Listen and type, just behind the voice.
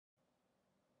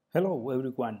Hello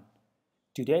everyone.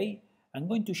 Today I'm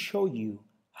going to show you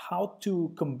how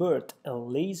to convert a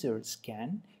laser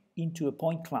scan into a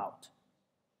point cloud.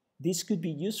 This could be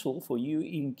useful for you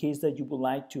in case that you would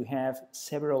like to have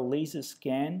several laser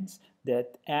scans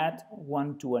that add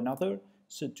one to another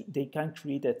so they can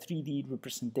create a 3D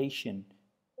representation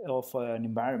of an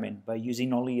environment by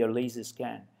using only a laser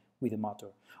scan with a motor.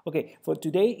 Okay, for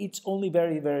today it's only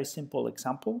very simple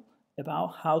example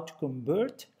about how to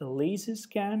convert a laser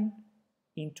scan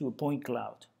into a point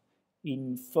cloud.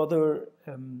 In further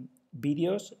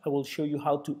videos, I will show you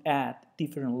how to add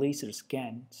different laser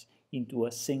scans into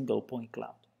a single point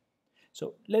cloud.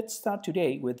 So let's start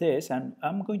today with this, and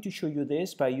I'm going to show you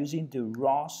this by using the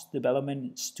ROS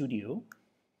Development Studio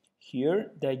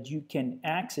here that you can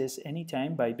access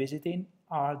anytime by visiting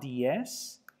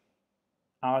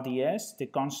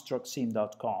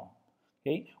theconstructsim.com.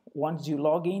 Okay, once you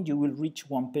log in, you will reach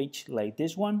one page like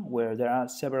this one where there are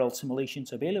several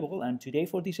simulations available, and today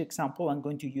for this example I'm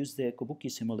going to use the Kabuki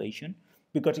simulation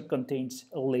because it contains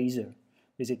a laser.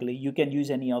 Basically, you can use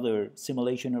any other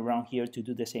simulation around here to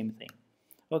do the same thing.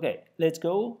 Okay, let's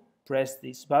go. Press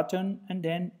this button and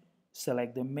then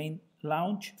select the main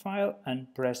launch file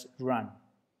and press run.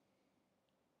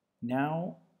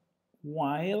 Now,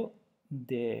 while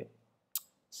the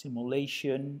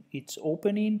simulation it's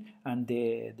opening and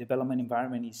the development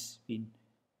environment is being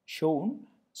shown,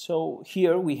 so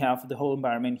here we have the whole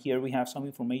environment. Here we have some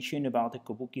information about the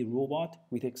Kabuki robot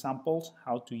with examples,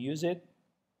 how to use it,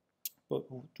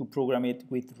 to program it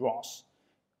with ROS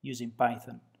using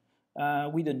Python.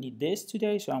 We don't need this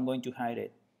today, so I'm going to hide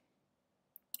it.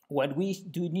 What we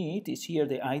do need is here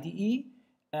the IDE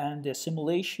and the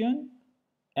simulation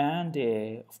and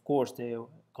of course the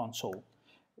console.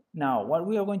 Now what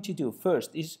we are going to do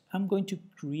first is I'm going to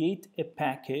create a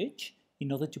package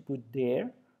in order to put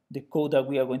there the code that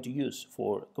we are going to use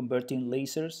for converting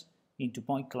lasers into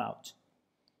point clouds.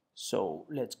 So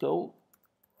let's go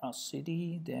ROS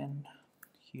cd, then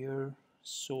here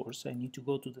source. I need to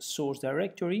go to the source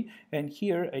directory, and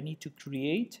here I need to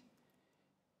create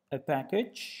a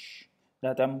package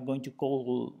that I'm going to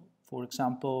call, for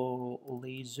example,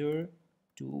 laser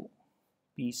to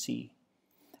PC.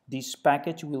 This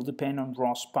package will depend on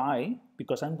ROS-Py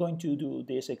because I'm going to do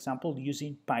this example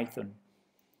using Python.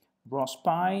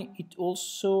 ROS-Py, it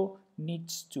also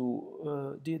needs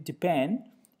to depend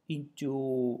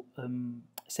into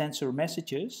sensor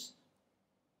messages.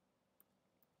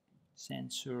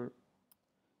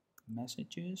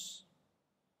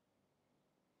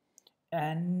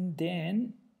 And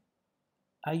then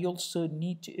I also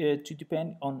need to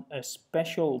depend on a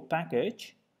special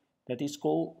package that is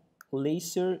called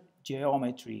laser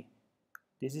geometry.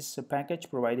 This is a package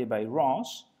provided by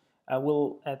ROS. I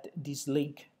will add this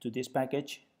link to this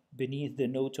package beneath the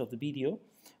notes of the video,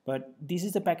 but this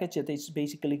is the package that is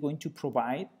basically going to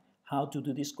provide how to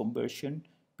do this conversion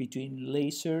between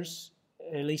laser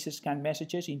scan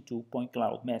messages into point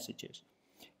cloud messages.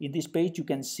 In this page you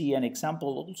can see an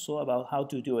example also about how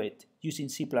to do it using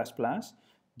C++.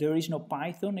 There is no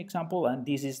Python example, and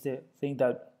this is the thing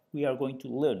that we are going to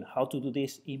learn, how to do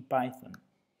this in Python.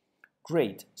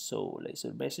 Great, so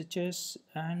laser messages,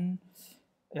 and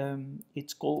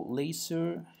it's called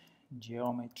laser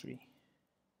geometry.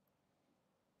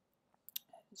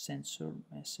 Sensor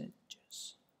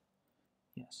messages,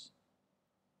 yes.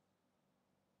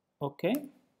 Okay,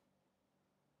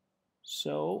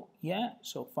 so yeah,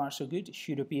 so far so good. It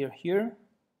should appear here.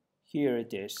 Here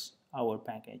it is, our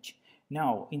package.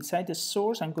 Now inside the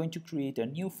source I'm going to create a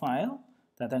new file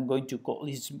that I'm going to call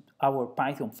is our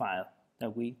Python file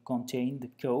that we contain the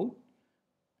code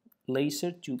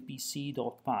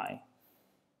laser2pc.py.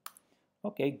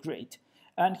 Okay, great.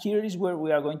 And here is where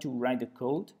we are going to write the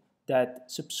code that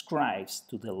subscribes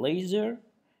to the laser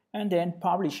and then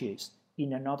publishes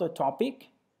in another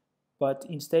topic, but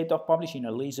instead of publishing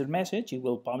a laser message, it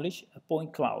will publish a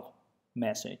point cloud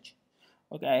message.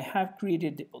 Okay, I have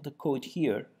created the code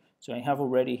here. So I have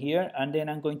already here, and then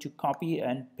I'm going to copy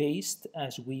and paste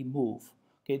as we move.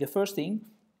 Okay, the first thing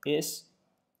is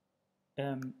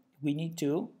we need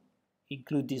to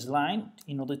include this line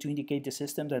in order to indicate the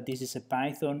system that this is a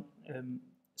Python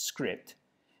script.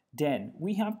 Then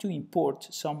we have to import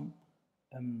some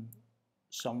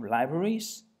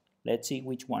libraries. Let's see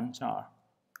which ones are.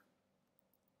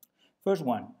 First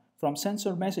one, from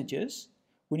sensor messages,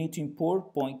 we need to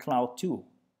import point cloud 2.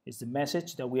 It's the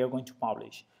message that we are going to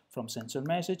publish. From sensor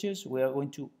messages, we are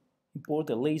going to import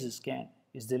the laser scan.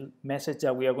 It's the message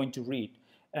that we are going to read.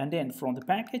 And then from the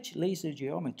package laser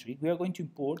geometry, we are going to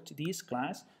import this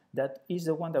class that is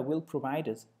the one that will provide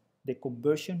us the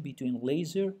conversion between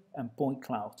laser and point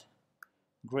cloud.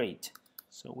 Great.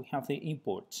 So we have the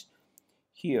imports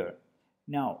here.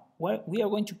 Now, we are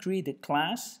going to create a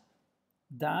class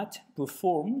that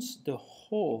performs the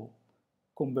whole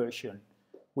conversion.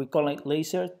 We call it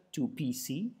laser to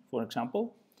PC, for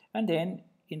example, and then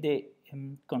in the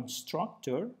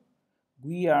constructor,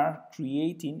 we are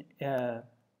creating a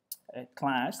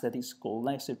class that is called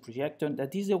laser projector.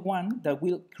 That is the one that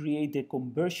will create the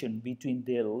conversion between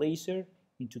the laser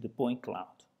into the point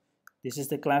cloud. This is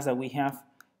the class that we have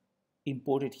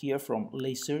imported here from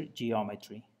laser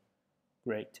geometry.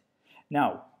 Great.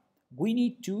 Now, we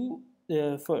need to,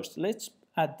 first, let's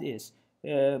add this.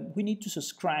 We need to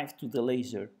subscribe to the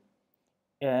laser.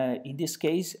 In this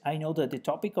case, I know that the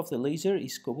topic of the laser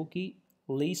is Kabuki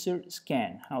Laser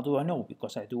Scan. How do I know?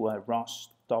 Because I do a ROS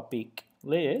topic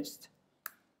list,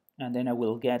 and then I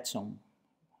will get some,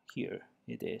 here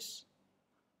it is,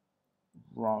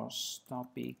 ROS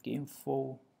topic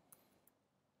info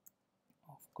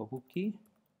of Kabuki,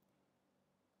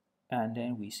 and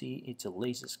then we see it's a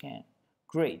laser scan.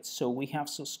 Great, so we have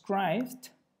subscribed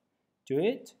to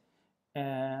it.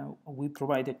 We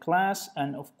provide a class,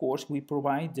 and of course we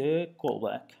provide the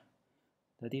callback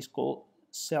that is called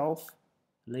self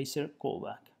laser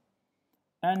callback.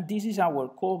 And this is our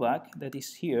callback that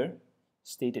is here,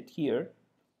 stated here,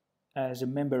 as a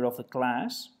member of the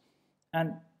class.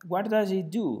 And what does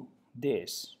it do?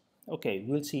 This. Okay,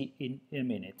 we'll see in a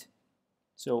minute.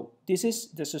 So this is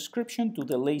the subscription to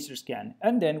the laser scan.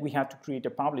 And then we have to create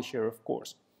a publisher, of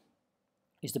course.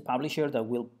 It's the publisher that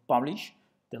will publish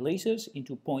the lasers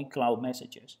into point cloud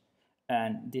messages.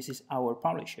 And this is our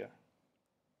publisher.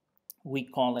 We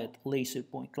call it laser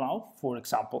point cloud, for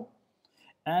example.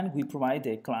 And we provide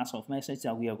the class of message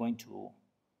that we are going to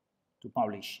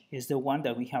publish. It's the one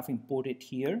that we have imported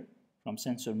here from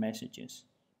sensor messages.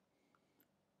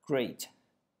 Great.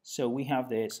 So we have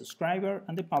the subscriber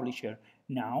and the publisher.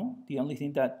 Now, the only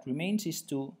thing that remains is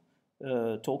to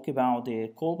talk about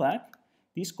the callback.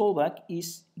 This callback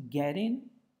is getting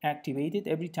activated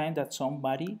every time that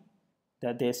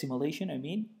the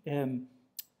simulation,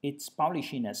 it's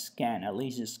publishing a scan, a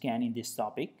laser scan in this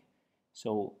topic.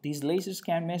 So this laser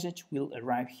scan message will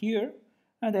arrive here,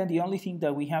 and then the only thing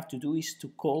that we have to do is to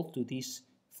call to this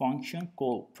function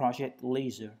called project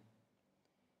laser.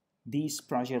 This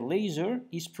project laser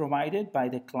is provided by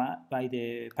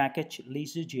the package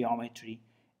laser geometry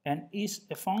and is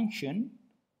a function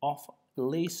of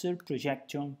laser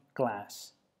projection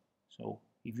class. So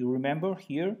if you remember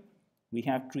here, we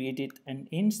have created an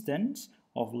instance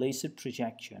of laser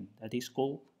projection that is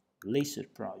called laser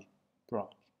proj.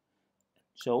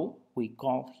 So we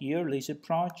call here laser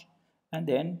proj, and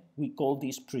then we call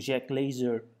this project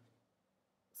laser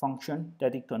function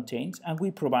that it contains, and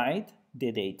we provide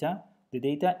the data. The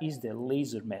data is the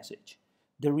laser message.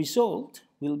 The result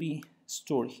will be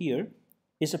stored here.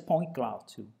 It's a point cloud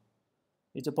too.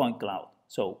 It's a point cloud.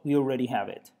 So we already have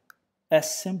it.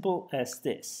 As simple as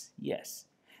this, yes.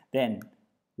 Then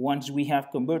once we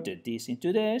have converted this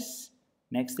into this,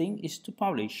 next thing is to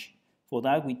publish. For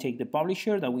that, we take the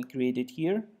publisher that we created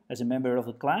here as a member of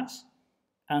the class,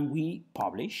 and we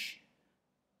publish.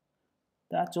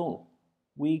 That's all.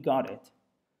 We got it.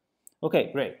 Okay,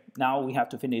 great. Now we have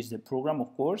to finish the program,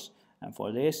 of course, and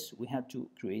for this, we have to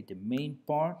create the main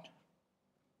part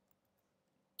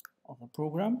of the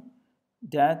program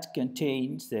that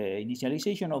contains the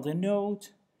initialization of the node,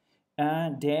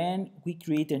 and then we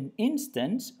create an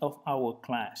instance of our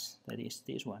class, that is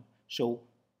this one. So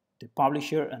the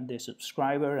publisher and the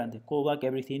subscriber and the callback,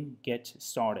 everything gets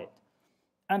started.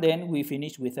 And then we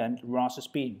finish with an ROS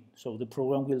spin. So the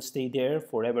program will stay there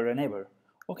forever and ever.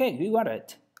 Okay, we got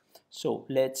it. So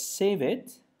let's save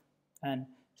it. And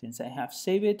since I have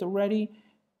saved it already,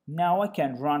 now I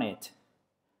can run it.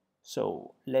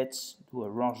 So let's do a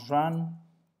ROS run.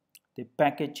 The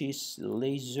package is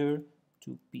laser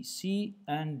to PC,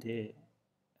 and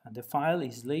the file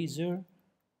is laser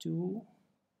to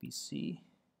PC.py.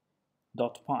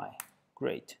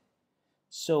 Great.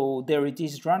 So there it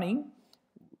is running.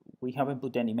 We haven't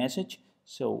put any message,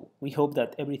 so we hope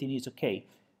that everything is okay.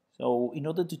 So in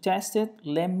order to test it,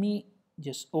 let me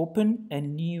just open a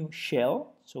new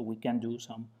shell so we can do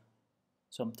some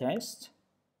tests.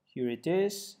 Here it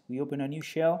is. We open a new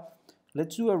shell.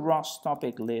 Let's do a ROS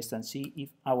topic list and see if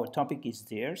our topic is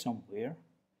there somewhere.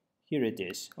 Here it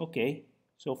is. Okay,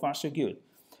 so far so good.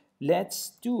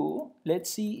 Let's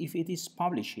see if it is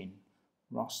publishing.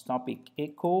 ROS topic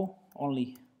echo,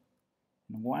 only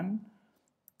one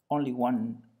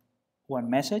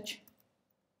message.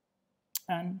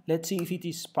 And let's see if it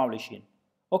is publishing.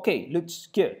 Okay, looks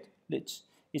good.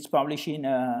 It's publishing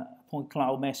a point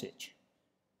cloud message.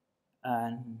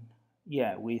 And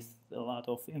yeah, with a lot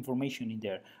of information in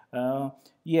there.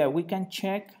 Yeah, we can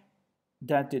check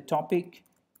that the topic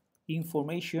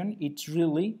information, it's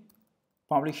really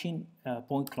publishing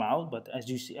point cloud, but as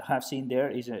you have seen there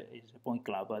is a point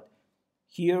cloud, but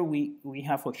here we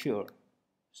have for sure,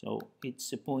 so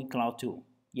it's a point cloud too.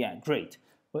 Yeah, great.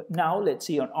 But now let's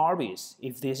see on RBIS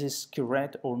if this is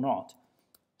correct or not.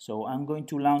 So I'm going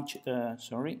to launch ROS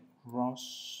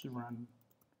run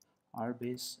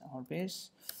RBIS,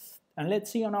 and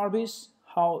let's see on RBIS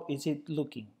how is it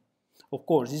looking. Of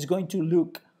course, it's going to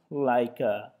look like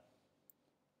a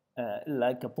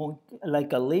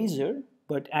laser,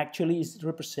 but actually it's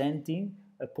representing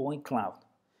a point cloud.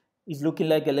 It's looking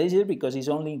like a laser because it's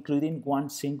only including one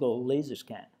single laser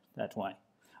scan. That's why.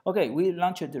 Okay, we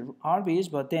launched the RBIS,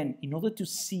 but then in order to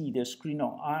see the screen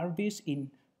of RBIS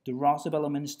in the ROS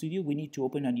Development Studio, we need to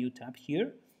open a new tab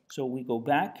here. So we go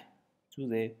back to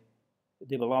the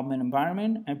development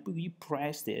environment and we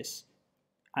press this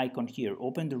icon here,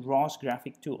 open the ROS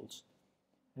graphic tools.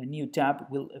 A new tab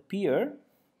will appear,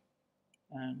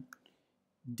 and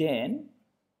then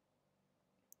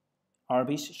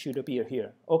RBIS should appear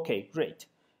here. Okay, great.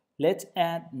 Let's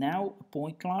add now a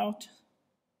point cloud.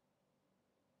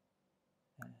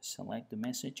 Select the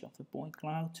message of the point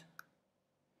cloud.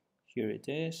 Here it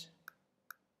is.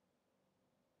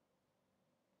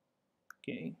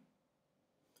 Okay.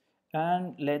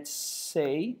 And let's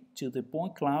say to the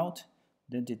point cloud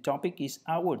that the topic is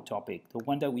our topic, the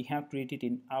one that we have created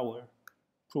in our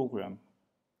program,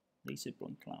 laser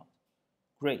point cloud.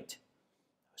 Great.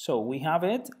 So we have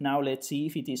it. Now let's see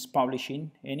if it is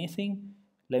publishing anything.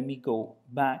 Let me go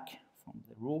back from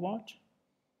the robot.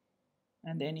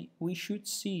 And then we should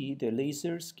see the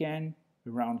laser scan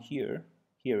around here.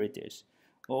 Here it is.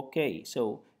 Okay,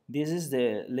 so this is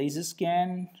the laser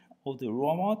scan of the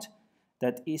robot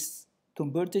that is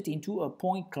converted into a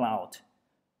point cloud.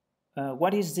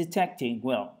 What is detecting?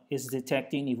 Well, it's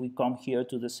detecting, if we come here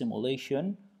to the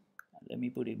simulation, let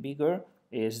me put it bigger,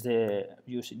 is the,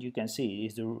 you can see,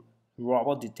 is the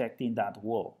robot detecting that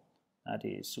wall. That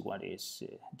is what is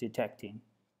detecting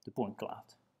the point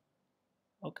cloud.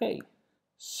 Okay,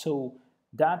 so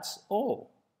that's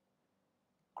all.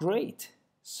 Great.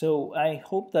 So I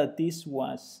hope that this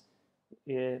was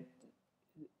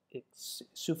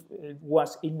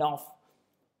enough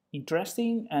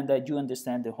interesting and that you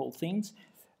understand the whole things.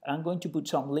 I'm going to put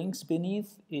some links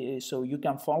beneath so you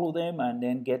can follow them and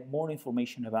then get more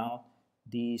information about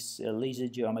this laser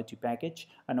geometry package,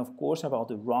 and of course about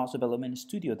the ROS Development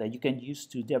Studio that you can use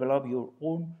to develop your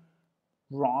own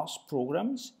ROS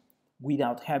programs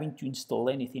without having to install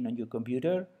anything on your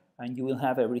computer, and you will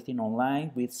have everything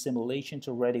online with simulations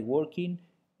already working,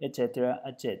 etc.,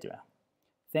 etc.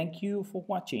 Thank you for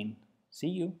watching. See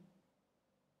you.